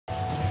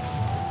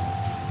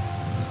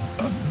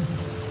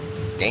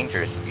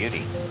dangerous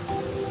beauty.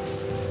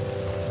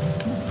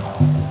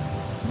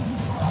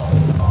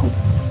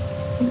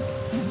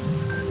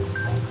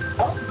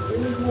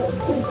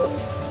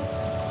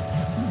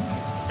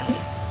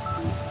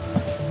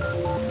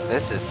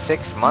 This is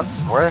 6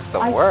 months worth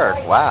of work.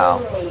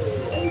 Wow.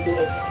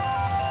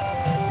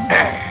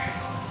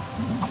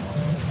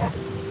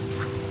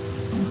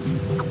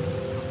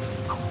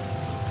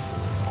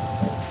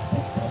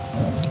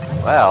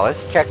 Well,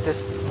 let's check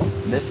this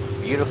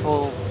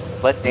beautiful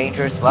but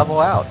dangerous level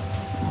out.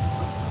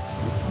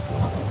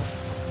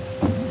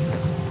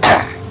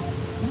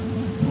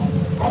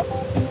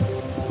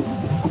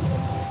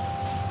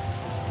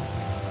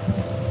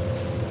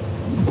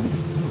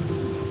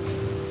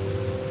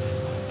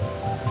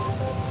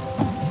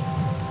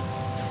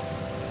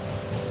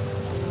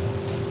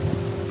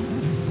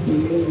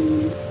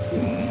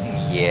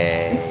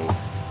 Yay.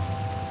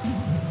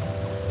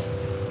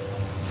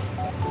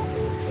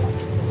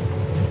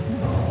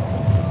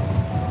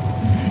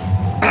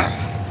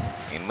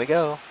 In we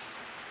go.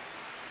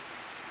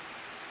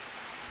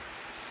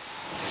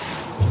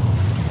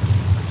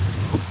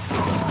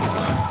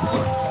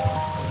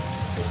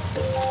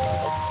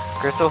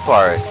 Crystal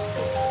Forest.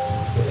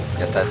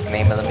 Guess that's the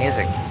name of the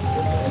music.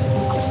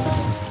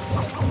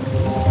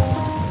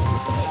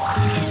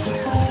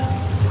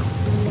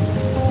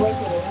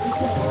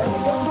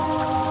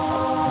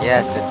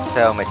 Yes, it's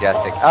so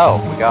majestic.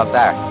 Oh, we go up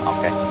there.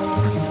 Okay.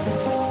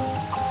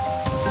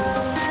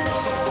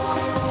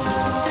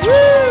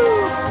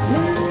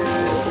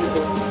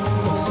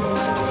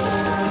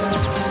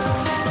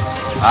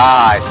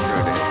 Ah, I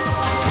screwed it.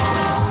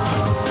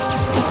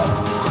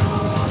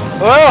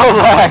 Oh,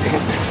 lag!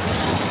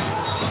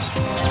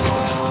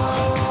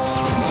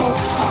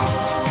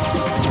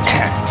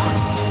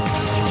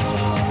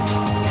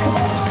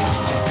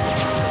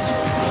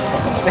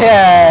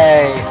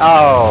 Yay!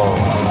 Oh.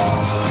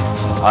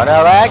 Oh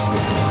no, lag!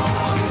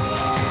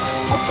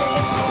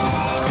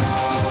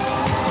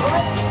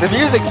 The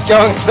music's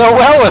going so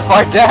well with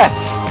our death!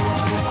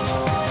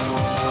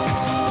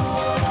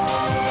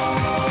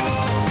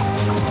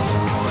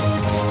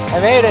 I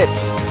made it!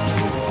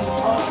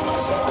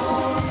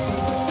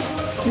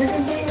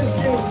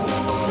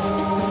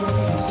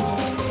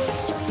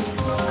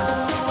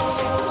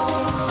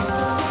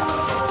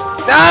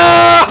 No!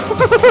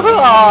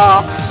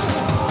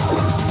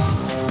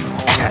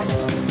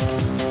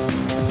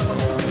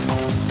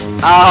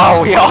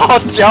 Oh, we all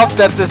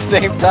jumped at the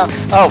same time.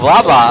 Oh,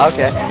 blah blah,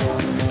 okay.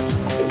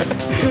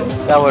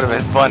 That would have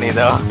been funny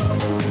though.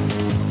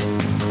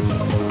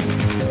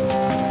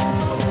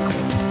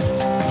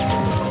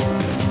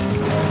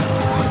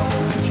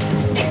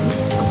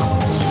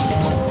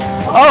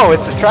 Oh,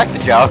 it's a tractor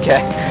jaw,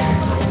 okay.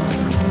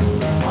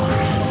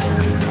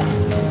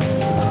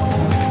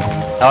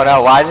 Oh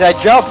no, why did I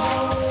jump?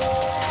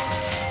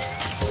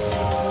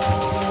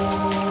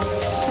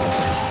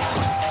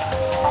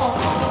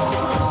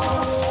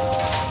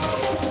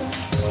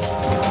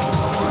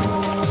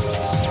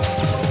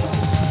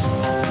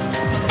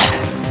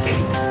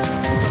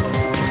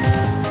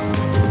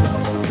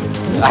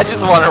 I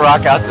just want to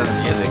rock out to the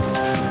music.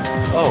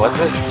 Oh, what's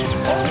it?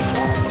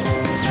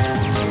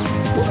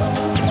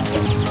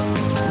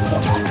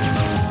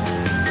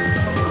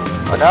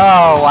 Oh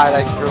no, why did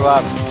I screw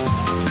up?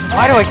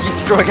 Why do I keep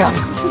screwing up?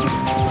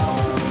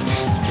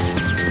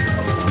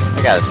 I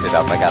gotta sit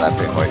up, I gotta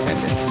pay more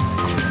attention.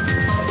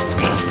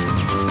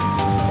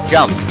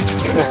 Jump!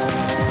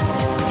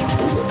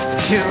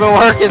 She's been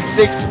working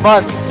 6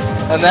 months,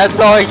 and that's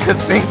all I could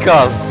think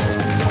of.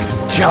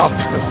 Jump!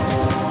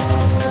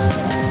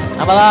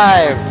 I'm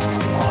alive!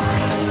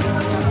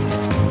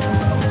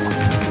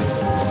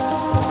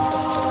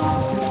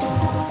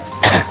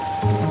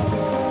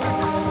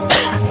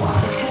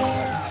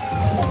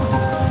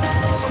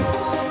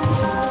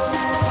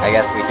 I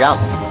guess we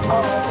jump.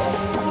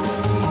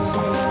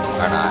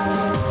 Or not.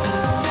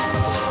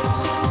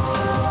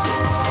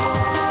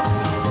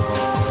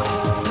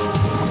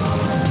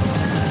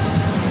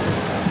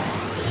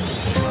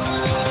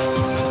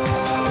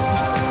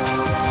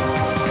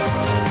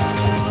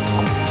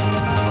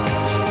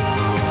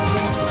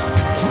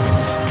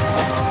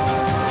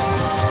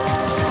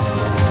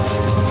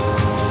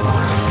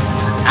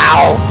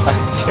 Ow! I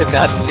did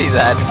not see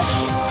that.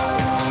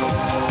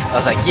 I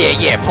was like,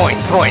 yeah,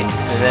 points,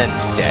 and then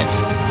dead.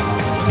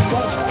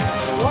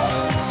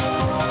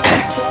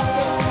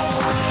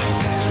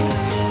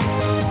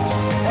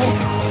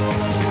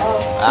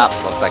 Ah,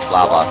 looks like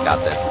Blah Blah's got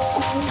this.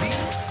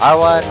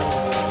 R1.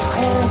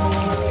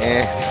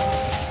 Eh.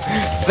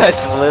 Such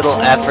little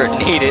effort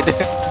needed.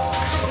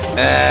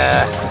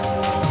 Eh.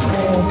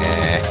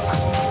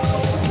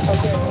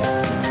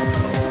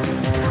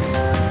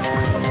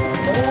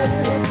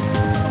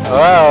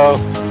 Whoa!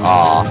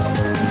 Aw.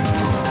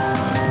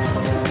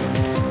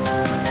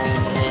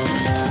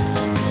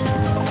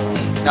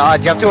 No, I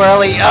jumped too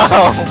early.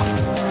 Oh!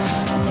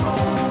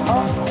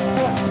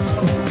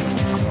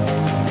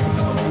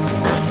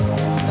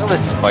 Oh, the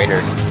spider.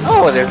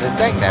 Oh, there's a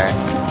thing there.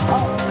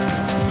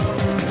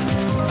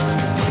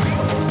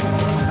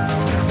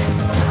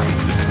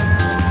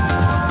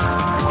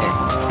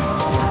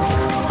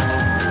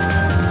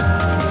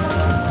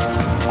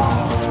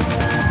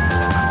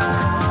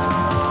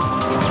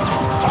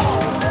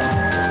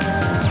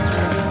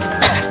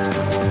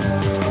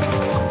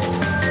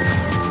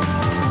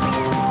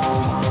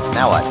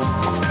 now what?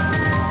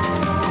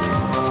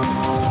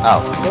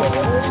 Oh.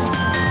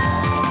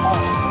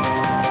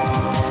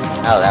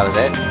 Oh, that was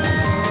it?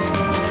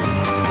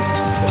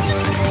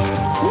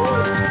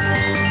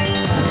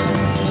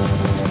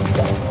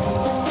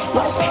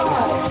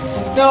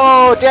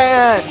 No,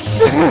 Dan!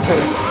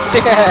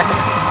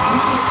 Dan!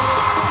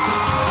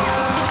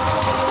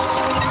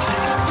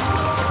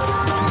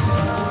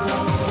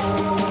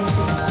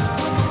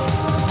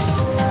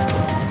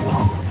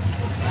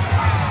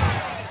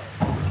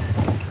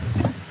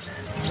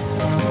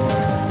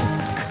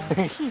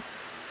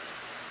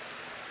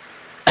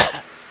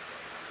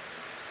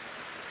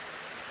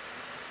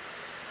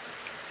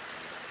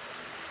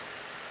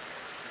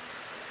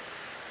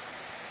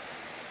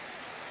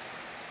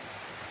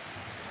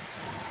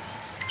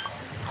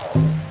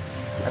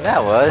 And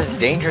that was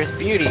Dangerous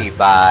Beauty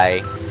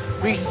by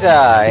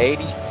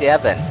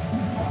Ep47.